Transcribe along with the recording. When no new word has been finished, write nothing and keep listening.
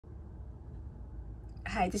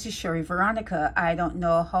Hi, this is Sherry Veronica. I don't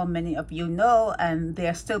know how many of you know, and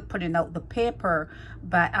they're still putting out the paper,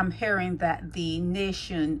 but I'm hearing that the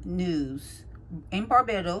Nation News in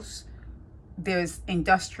Barbados, there's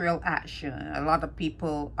industrial action. A lot of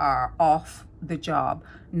people are off the job.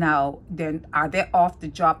 Now, then, are they off the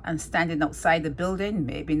job and standing outside the building?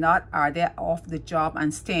 Maybe not. Are they off the job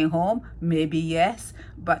and staying home? Maybe yes.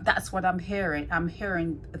 But that's what I'm hearing. I'm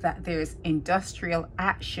hearing that there's industrial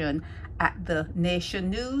action at the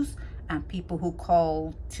Nation News, and people who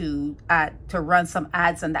call to run some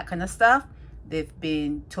ads and that kind of stuff, they've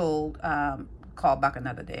been told, call back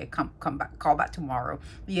another day, come back, call back tomorrow.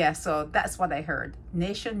 Yeah, so that's what I heard.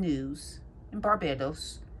 Nation News in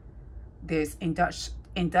Barbados, there's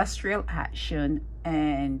industrial action,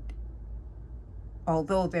 and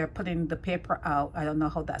although they're putting the paper out, I don't know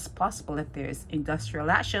how that's possible if there's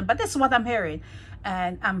industrial action, but this is what I'm hearing,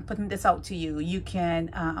 and I'm putting this out to you. You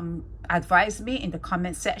can advise me in the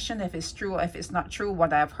comment section if it's true or if it's not true,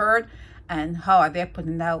 what I've heard, and how are they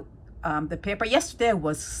putting out the paper. Yesterday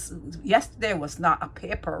was not a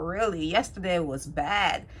paper, really. Yesterday was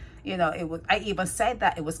bad. You know, it was, I even said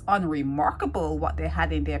that it was unremarkable what they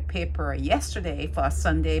had in their paper yesterday for a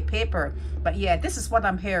Sunday paper. But yeah, this is what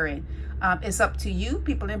I'm hearing. It's up to you,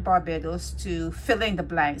 people in Barbados, to fill in the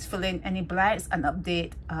blanks, fill in any blanks, and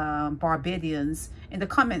update Barbadians in the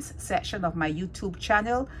comments section of my YouTube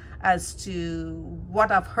channel as to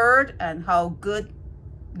what I've heard and how good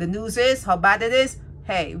the news is, how bad it is.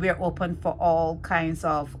 Hey, we're open for all kinds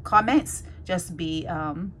of comments. Just be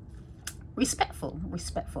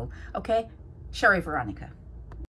respectful. Okay? Sherry Veronica.